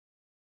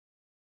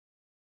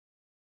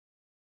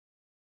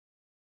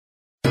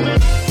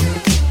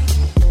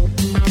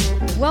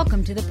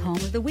Welcome to the Poem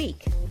of the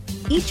Week.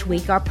 Each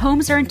week, our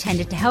poems are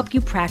intended to help you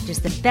practice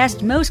the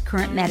best, most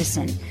current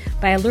medicine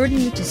by alerting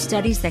you to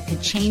studies that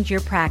could change your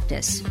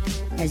practice.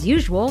 As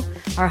usual,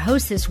 our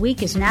host this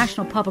week is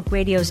National Public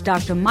Radio's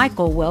Dr.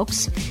 Michael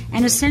Wilkes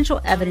and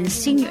Essential Evidence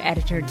Senior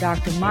Editor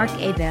Dr. Mark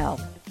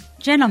Abell.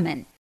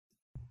 Gentlemen.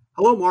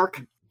 Hello,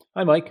 Mark.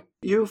 Hi, Mike.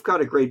 You've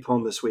got a great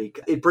poem this week.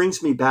 It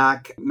brings me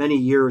back many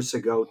years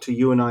ago to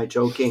you and I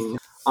joking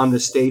on the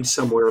stage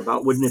somewhere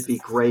about wouldn't it be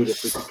great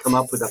if we could come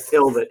up with a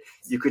pill that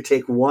you could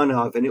take one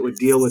of and it would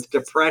deal with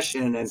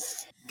depression and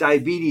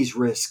diabetes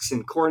risks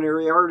and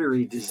coronary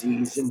artery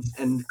disease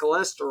and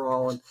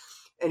cholesterol. And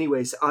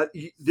anyways,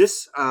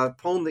 this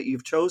poem that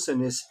you've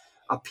chosen is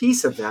a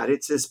piece of that.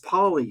 It's this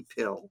poly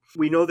pill.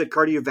 We know that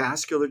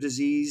cardiovascular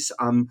disease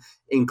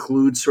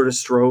includes sort of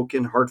stroke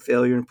and heart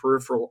failure and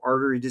peripheral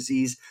artery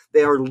disease.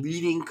 They are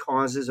leading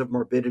causes of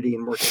morbidity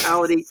and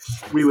mortality.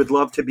 We would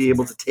love to be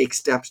able to take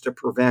steps to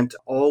prevent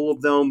all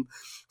of them.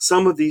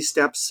 Some of these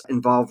steps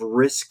involve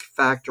risk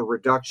factor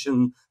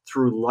reduction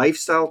through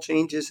lifestyle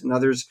changes, and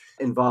others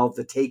involve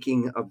the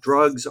taking of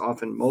drugs,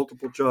 often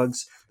multiple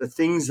drugs. The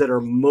things that are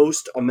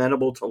most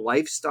amenable to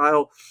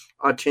lifestyle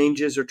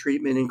changes or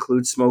treatment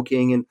include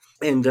smoking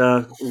and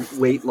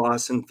weight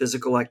loss and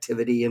physical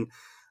activity and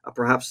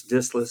perhaps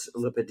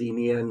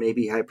dyslipidemia and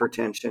maybe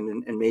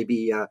hypertension and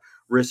maybe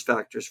risk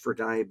factors for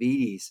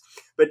diabetes.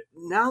 But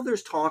now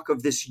there's talk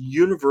of this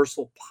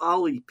universal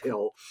poly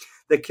pill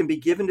that can be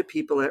given to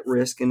people at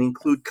risk and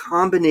include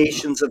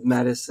combinations of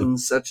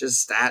medicines such as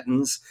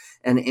statins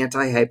and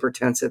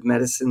antihypertensive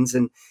medicines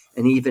and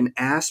even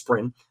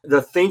aspirin.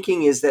 The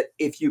thinking is that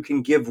if you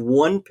can give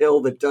one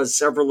pill that does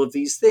several of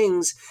these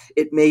things,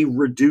 it may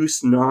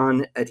reduce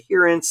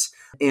non-adherence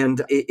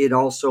and it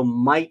also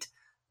might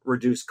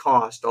reduce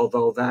cost,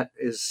 although that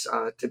is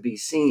to be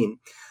seen.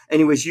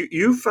 Anyways,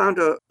 you found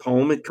a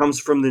poem. It comes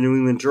from the New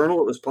England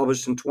Journal. It was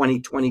published in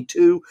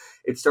 2022.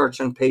 It starts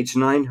on page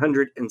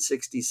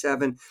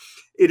 967.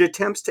 It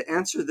attempts to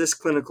answer this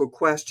clinical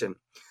question.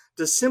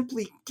 Does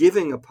simply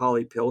giving a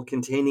poly pill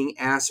containing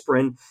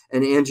aspirin,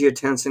 an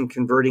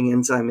angiotensin-converting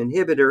enzyme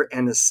inhibitor,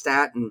 and a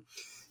statin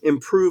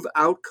improve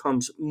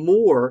outcomes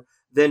more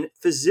than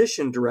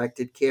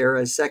physician-directed care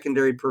as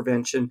secondary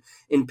prevention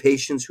in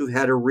patients who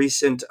had a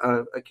recent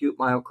acute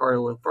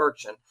myocardial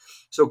infarction?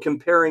 So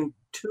comparing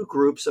two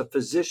groups, a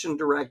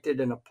physician-directed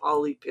and a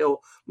poly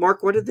pill.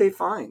 Mark, what did they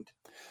find?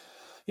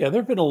 Yeah,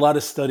 there have been a lot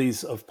of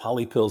studies of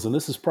poly pills, and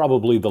this is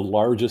probably the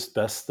largest,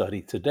 best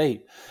study to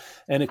date.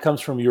 And it comes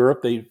from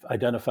Europe. They've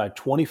identified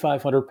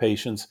 2,500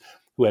 patients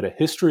who had a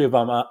history of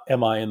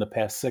MI in the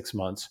past 6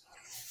 months,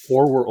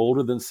 or were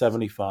older than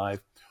 75,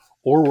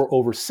 or were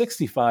over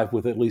 65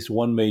 with at least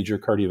one major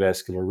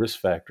cardiovascular risk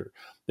factor.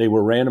 They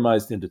were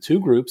randomized into two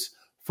groups.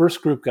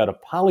 First group got a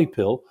poly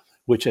pill,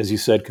 which, as you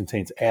said,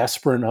 contains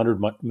aspirin,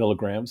 100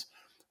 milligrams,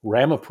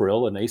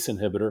 ramipril, an ACE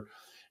inhibitor,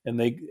 and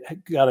they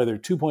got either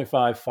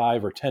 2.5,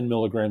 5, or 10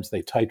 milligrams.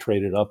 They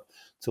titrated up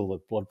till the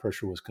blood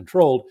pressure was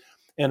controlled,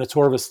 and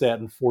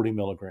atorvastatin, 40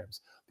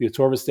 milligrams. The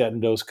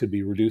atorvastatin dose could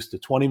be reduced to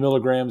 20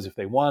 milligrams if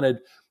they wanted.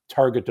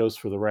 Target dose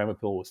for the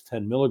ramipril was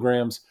 10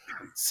 milligrams.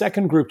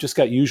 Second group just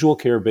got usual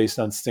care based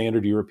on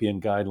standard European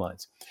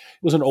guidelines.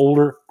 It was an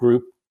older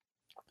group,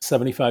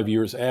 75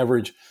 years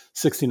average,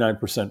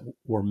 69%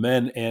 were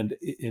men, and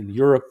in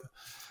Europe,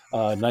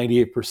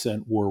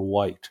 98% were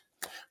white.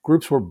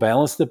 Groups were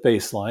balanced at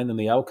baseline, and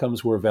the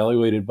outcomes were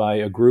evaluated by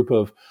a group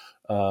of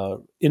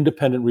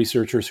independent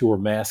researchers who were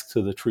masked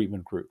to the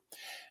treatment group.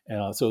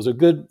 So it was a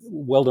good,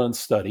 well-done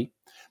study.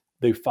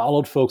 They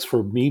followed folks for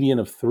a median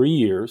of 3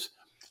 years.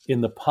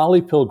 In the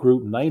poly pill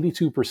group,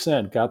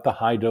 92% got the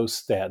high-dose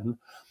statin,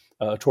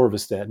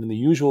 atorvastatin. In the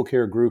usual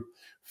care group,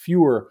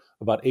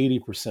 about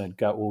 80%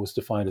 got what was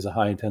defined as a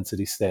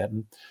high-intensity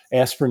statin.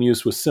 Aspirin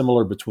use was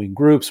similar between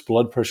groups.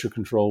 Blood pressure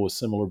control was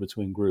similar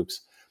between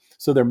groups.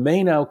 So their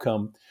main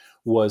outcome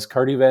was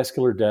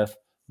cardiovascular death,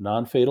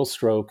 non-fatal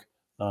stroke,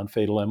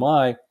 non-fatal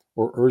MI,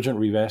 or urgent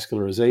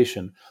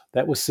revascularization.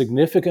 That was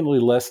significantly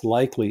less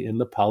likely in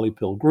the poly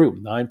pill group,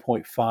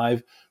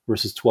 9.5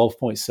 versus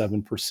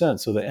 12.7%.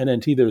 So the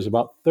NNT there is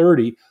about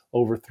 30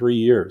 over 3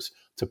 years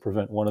to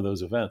prevent one of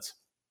those events.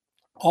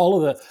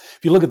 If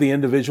you look at the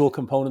individual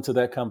components of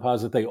that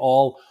composite, they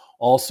all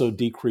also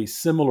decrease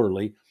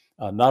similarly,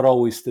 not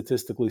always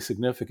statistically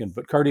significant,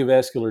 but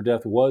cardiovascular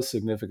death was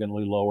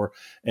significantly lower,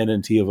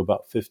 NNT of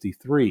about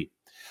 53.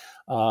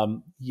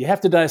 You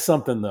have to die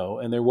something, though,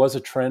 and there was a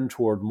trend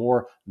toward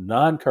more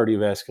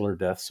non-cardiovascular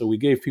deaths, so we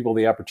gave people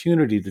the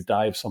opportunity to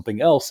die of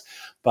something else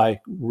by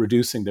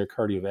reducing their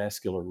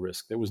cardiovascular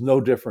risk. There was no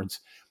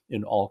difference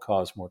in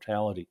all-cause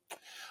mortality.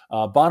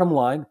 Bottom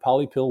line,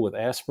 poly pill with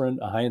aspirin,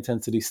 a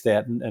high-intensity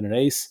statin, and an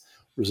ACE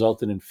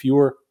resulted in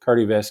fewer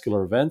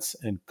cardiovascular events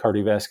and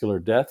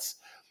cardiovascular deaths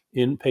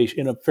in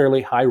a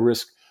fairly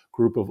high-risk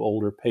group of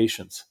older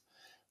patients.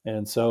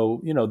 And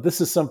so,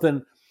 this is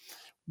something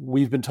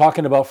we've been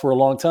talking about for a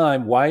long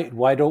time. Why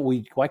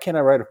can't I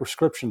write a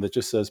prescription that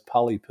just says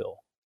poly pill?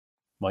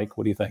 Mike,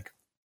 what do you think?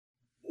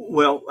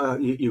 Well,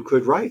 you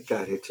could write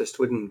that. It just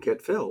wouldn't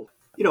get filled.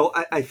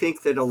 I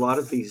think that a lot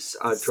of these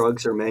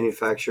drugs are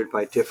manufactured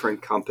by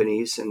different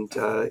companies, and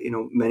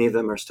many of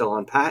them are still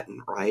on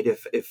patent, right?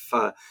 If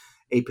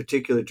a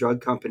particular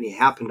drug company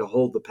happened to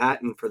hold the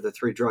patent for the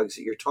 3 drugs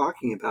that you're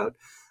talking about,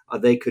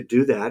 they could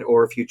do that.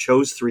 Or if you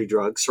chose 3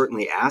 drugs,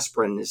 certainly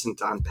aspirin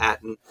isn't on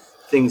patent.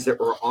 Things that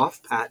were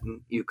off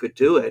patent, you could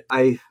do it.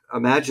 I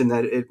imagine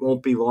that it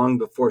won't be long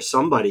before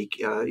somebody,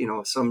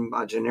 some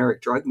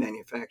generic drug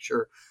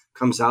manufacturer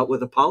comes out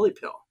with a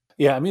polypill.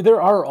 Yeah, I mean,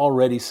 there are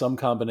already some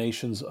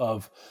combinations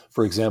of,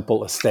 for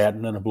example, a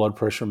statin and a blood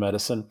pressure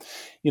medicine.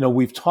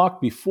 We've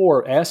talked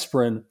before,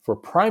 aspirin for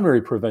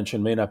primary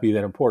prevention may not be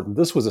that important.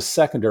 This was a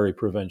secondary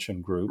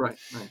prevention group. Right.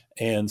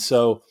 And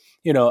so,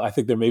 I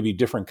think there may be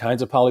different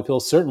kinds of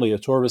polypills. Certainly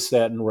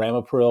atorvastatin,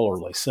 ramipril, or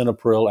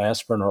lisinopril,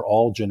 aspirin are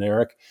all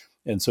generic.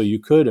 And so you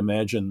could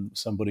imagine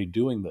somebody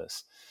doing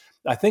this.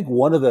 I think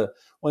one of the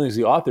things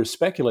the authors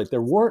speculate,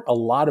 there weren't a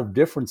lot of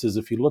differences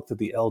if you looked at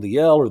the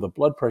LDL or the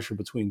blood pressure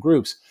between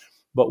groups.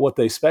 But what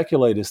they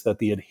speculate is that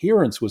the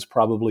adherence was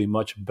probably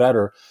much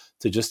better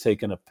to just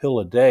taking a pill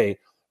a day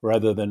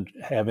rather than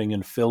having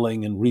and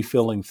filling and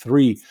refilling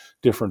 3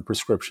 different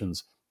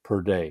prescriptions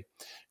per day.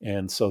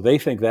 And so they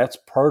think that's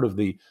part of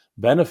the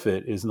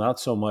benefit, is not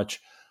so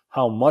much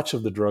how much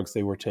of the drugs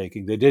they were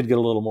taking. They did get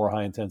a little more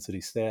high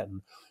intensity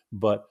statin,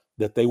 but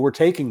that they were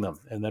taking them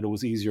and that it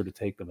was easier to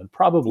take them, and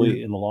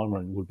probably in the long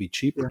run would be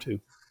cheaper too.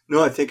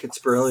 No, I think it's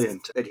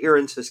brilliant.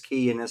 Adherence is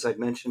key. And as I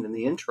mentioned in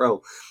the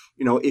intro,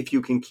 if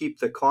you can keep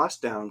the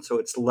cost down, so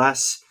it's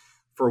less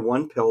for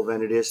one pill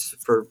than it is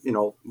for,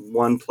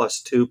 1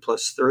 + 2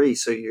 + 3.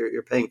 So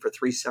you're paying for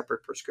 3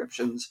 separate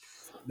prescriptions.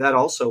 That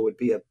also would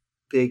be a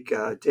big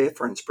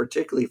difference,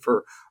 particularly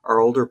for our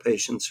older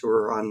patients who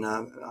are on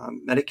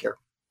Medicare.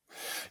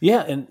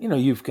 Yeah, and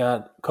you've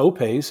got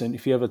copays, and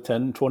if you have a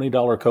 $10,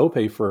 $20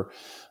 copay for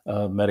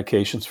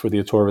medications, for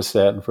the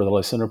atorvastatin, for the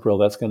lisinopril,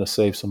 that's going to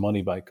save some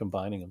money by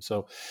combining them.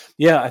 So,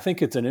 yeah, I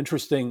think it's an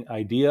interesting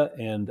idea,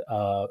 and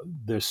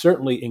there's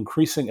certainly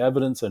increasing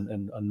evidence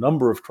and a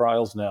number of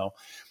trials now,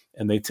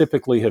 and they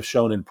typically have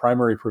shown in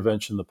primary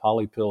prevention the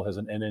polypill has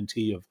an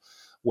NNT of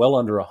well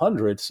under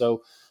 100.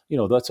 So,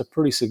 that's a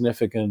pretty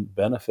significant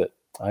benefit.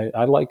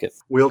 I like it.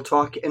 We'll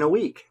talk in a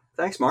week.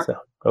 Thanks, Mark.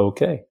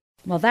 Okay.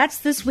 Well, that's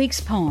this week's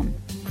poem.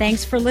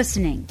 Thanks for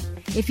listening.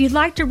 If you'd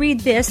like to read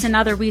this and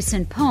other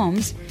recent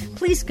poems,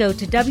 please go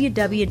to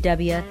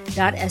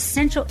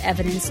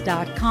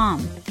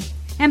www.essentialevidence.com.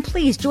 And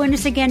please join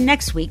us again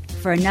next week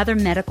for another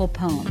medical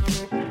poem.